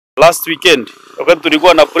last weekend wakati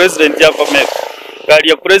tulikuwa na president hapa Meru. Gari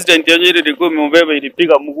ya president yenyewe ilikuwa imebeba,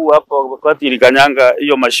 ilipiga mguu hapa wakati ilikanyanga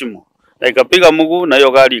hiyo mashimo. Na ikapiga mguu na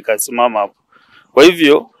hiyo gari ikasimama hapo. Kwa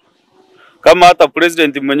hivyo kama hata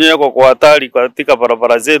president mwenyewe kwa hatari katika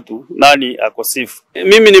barabara zetu, nani akosifu?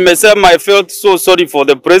 Mimi nimesema I felt so sorry for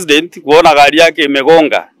the president kuona gari yake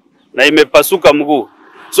imegonga na imepasuka mguu.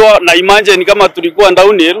 So na imagine kama tulikuwa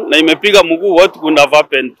downhill na imepiga mguu, what could have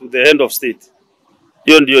happened to the end of state?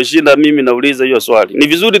 Hiyo ndio shinda mimi nauliza hiyo swali. Ni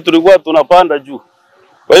vizuri tulikuwa tunapanda juu.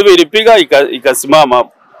 Kwa hivyo ilipiga ikasimama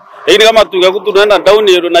hapo. Lakini kama tungekuwa tunaenda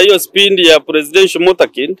downhill na hiyo speed ya presidential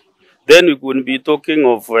motorcade, then we could be talking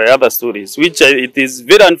of other stories, which it is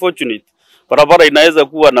very unfortunate. Barabara inaweza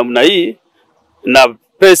kuwa namna hii na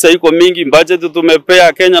pesa iko mingi, budget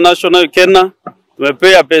tumepea Kenya National Kenya,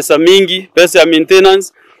 tumepea pesa mingi, pesa ya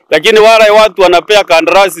maintenance, lakini wale watu wanapea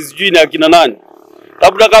kandarasi sijui ni akina nani.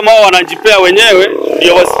 Labda kama wao wanajipea wenyewe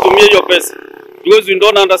ndio wasitumie hiyo pesa. Because we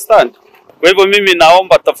don't understand. Kwa hivyo mimi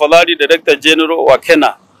naomba tafadhali Director General wa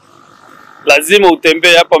Kenya, lazima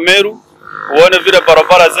utembee hapa Meru, uone vile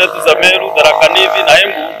barabara zetu za Meru, Tharaka Nithi na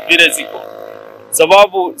Embu vile ziko.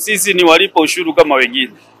 Sababu sisi ni walipo ushuru kama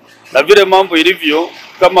wengine. Na vile mambo ilivyo,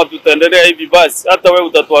 kama tutaendelea hivi basi, hata wewe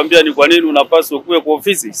utatuambia ni kwa nini unapaswa kuwe kwa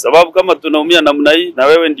ofisi. Sababu kama tunaumia namna hii na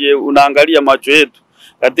wewe ndiye unaangalia macho yetu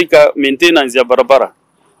katika maintenance ya barabara.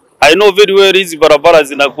 I know very well hizi barabara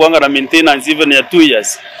zinakuanga na maintenance even ya 2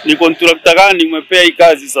 years. Ni contractor gani umepea hii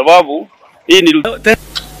kazi? Sababu hii ni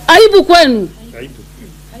aibu kwenu.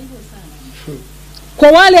 Kwa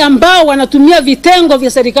wale ambao wanatumia vitengo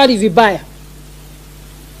vya serikali vibaya.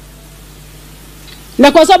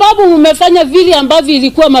 Na kwa sababu mmefanya vile ambavyo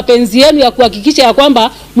ilikuwa mapenzi yenu ya kuhakikisha ya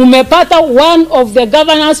kwamba mmepata one of the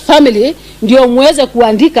governor's family ndio muweze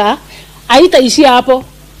kuandika, haitaishia hapo.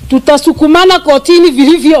 Tutasukumana kotini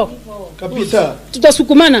vilivyo. Kabisa.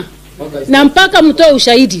 Tutasukumana. Na mpaka mtoe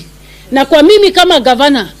ushahidi. Na kwa mimi kama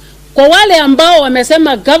governor, kwa wale ambao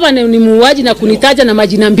wamesema governor ni muuaji na kunitaja na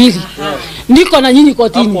majina mbili, niko na nyinyi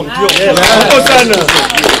kotini.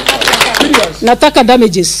 Nataka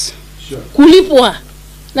damages. Kulipwa.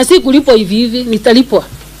 Na si kulipwa hivi hivi, nitalipwa.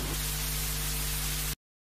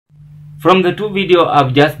 From the 2 video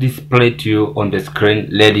I've just displayed to you on the screen,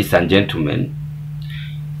 ladies and gentlemen,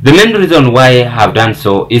 the main reason why I have done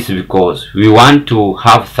so is because we want to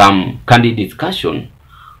have some candid discussion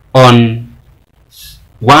on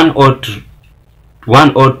one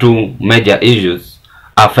or two major issues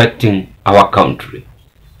affecting our country.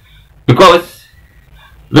 Because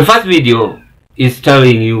the first video is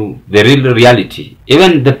telling you the real reality.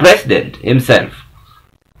 Even the president himself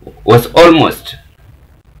was almost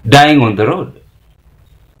dying on the road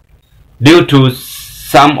due to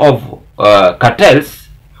some of cartels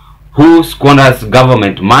who squanders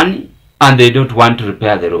government money and they don't want to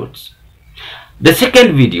repair the roads. The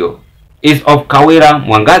second video is of Kawira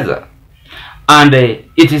Mwangaza, and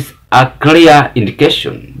it is a clear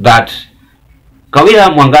indication that Kawira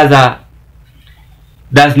Mwangaza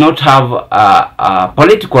does not have a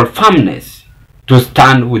political firmness to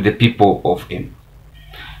stand with the people of him.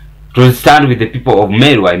 To stand with the people of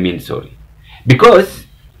Meru, I mean, sorry. Because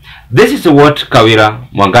this is what Kawira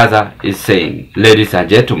Mwangaza is saying, ladies and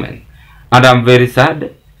gentlemen. And I'm very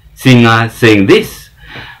sad seeing her saying this.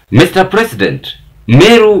 Mr. President,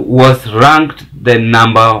 Meru was ranked the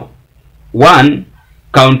 #1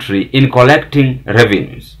 country in collecting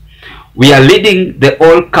revenues. We are leading the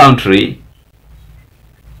whole country.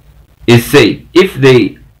 Is said if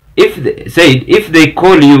they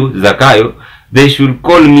call you Zakayo, they should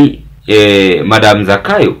call me Madam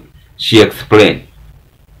Zakayo, she explained.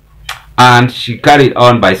 And she carried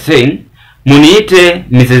on by saying, Muniite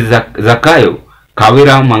Mrs. Zakayo.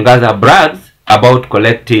 Kawira Mwangaza brags about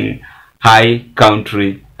collecting high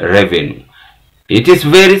country revenue. It is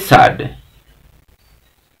very sad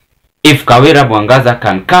if Kawira Mwangaza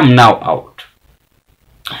can come now out.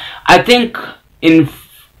 I think in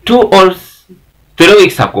 2 or 3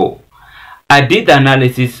 weeks ago, I did the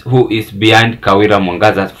analysis who is behind Kawira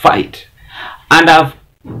Mwangaza's fight, and I've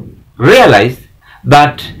realized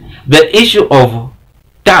that the issue of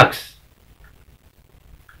tax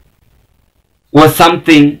was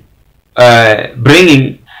something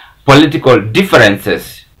bringing political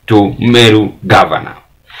differences to Meru governor.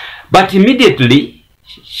 But immediately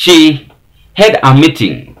she had a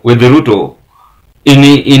meeting with Ruto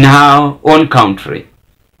in her own county.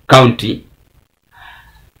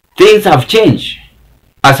 Things have changed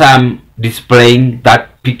as I'm displaying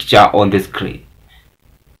that picture on the screen.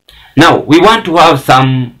 Now, we want to have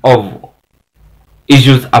some of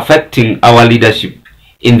issues affecting our leadership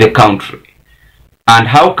in the country. And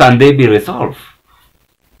how can they be resolved?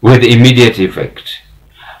 with immediate effect.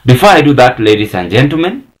 Before I do that, ladies and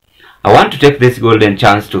gentlemen, I want to take this golden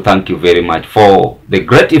chance to thank you very much for the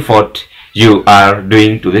great effort you are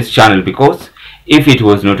doing to this channel, because if it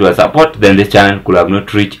was not your support, then this channel could have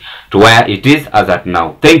not reached to where it is as at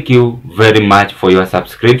now. Thank you very much for your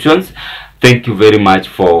subscriptions. Thank you very much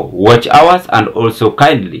for watch hours, and also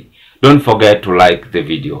kindly don't forget to like the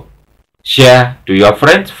video. Share to your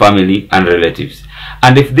friends, family and relatives.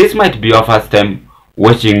 And if this might be your first time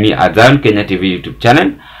watching me at Zion Kenya TV YouTube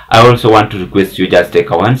channel, I also want to request you just take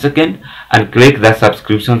a 1 second and click the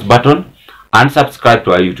subscriptions button and subscribe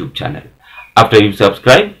to our YouTube channel. After you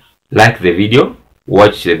subscribe, like the video,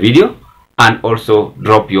 watch the video, and also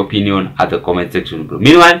drop your opinion at the comment section below.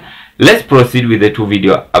 Meanwhile, let's proceed with the two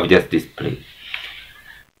videos I've just displayed.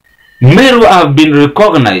 Meru have been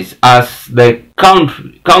recognized as the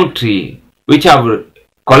country which have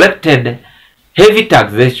collected heavy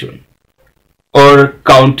taxation or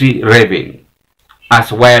county revenue,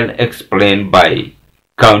 as well explained by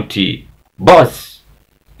county boss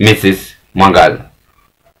Mrs. Mwangaza.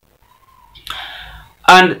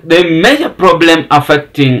 And the major problem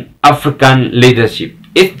affecting African leadership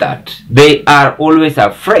is that they are always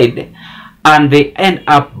afraid and they end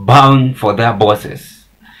up bowing for their bosses.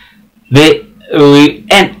 They will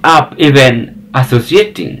end up even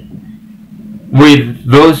associating with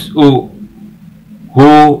those who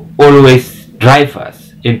always drive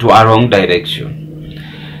us into a wrong direction.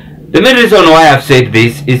 The main reason why I've said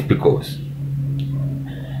this is because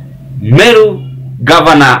Meru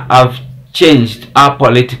governor have changed our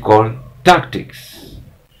political tactics.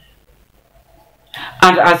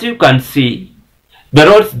 And as you can see, the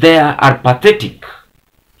roads there are pathetic.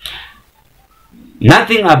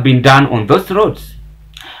 Nothing has been done on those roads.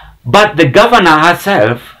 But the governor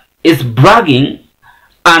herself is bragging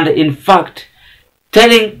and in fact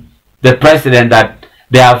telling the president that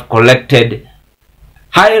they have collected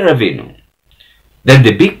high revenue. Then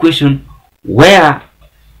the big question, where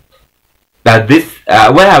have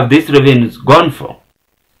these revenues gone from?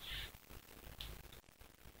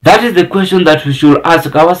 That is the question that we should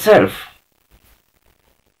ask ourselves.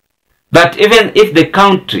 That even if the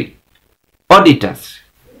country auditors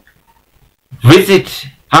visit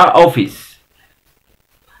her office,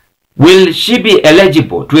 will she be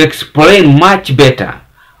eligible to explain much better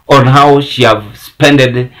on how she have spent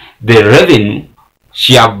the revenue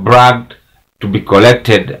she have bragged to be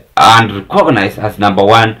collected and recognized as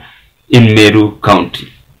 #1 in Meru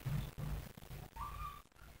County?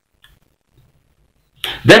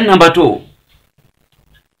 Then #2,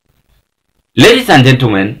 ladies and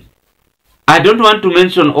gentlemen, I don't want to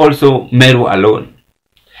mention also Meru alone.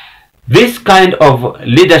 This kind of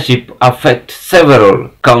leadership affects several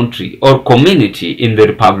countries or community in the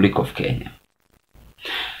Republic of Kenya.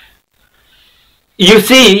 You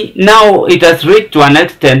see, now it has reached to an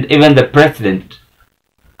extent even the president,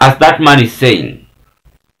 as that man is saying,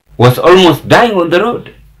 was almost dying on the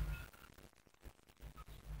road.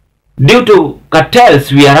 Due to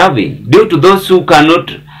cartels we are having, due to those who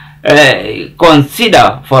cannot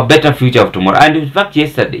consider for a better future of tomorrow. And in fact,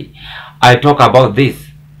 yesterday I talked about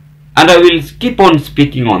this, and I will keep on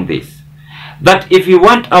speaking on this, that if we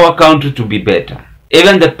want our country to be better,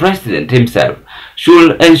 even the president himself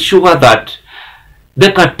should ensure that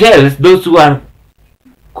the cartels, those who are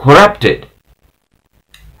corrupted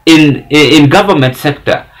in government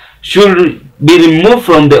sector, should be removed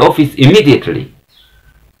from the office immediately.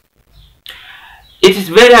 It is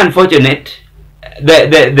very unfortunate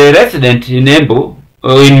the resident in Embu,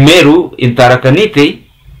 or in Meru, in Tharaka Nithi,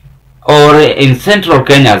 or in central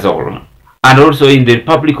Kenya as well, and also in the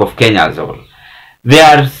Republic of Kenya as well, they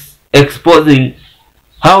are exposing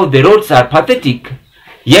how the roads are pathetic,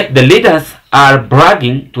 yet the leaders are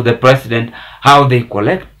bragging to the president how they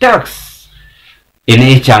collect tax in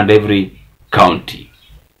each and every county.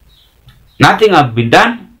 Nothing has been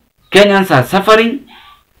done. Kenyans are suffering.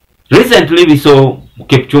 Recently we saw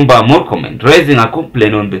Kipchumba Murkomen raising a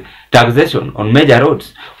complaint on the taxation on major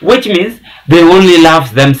roads, which means they only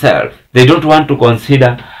love themselves. They don't want to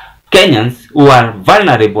consider Kenyans who are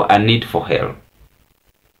vulnerable and need for help.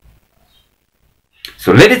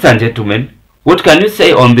 So ladies and gentlemen, what can you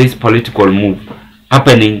say on this political move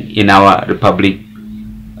happening in our republic,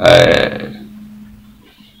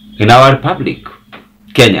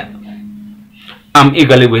 Kenya? I'm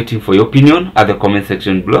eagerly waiting for your opinion at the comment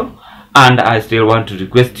section below, and I still want to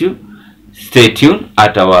request you, stay tuned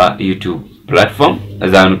at our YouTube platform,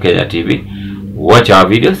 Zion Kenya TV. Watch our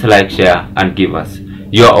videos, like, share, and give us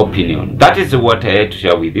your opinion. That is what I had to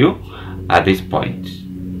share with you at this point.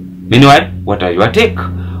 Meanwhile, what are your take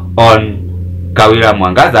on Kawira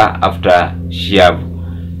Mwangaza after she have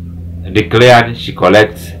declared she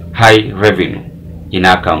collects high revenue in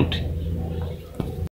her county.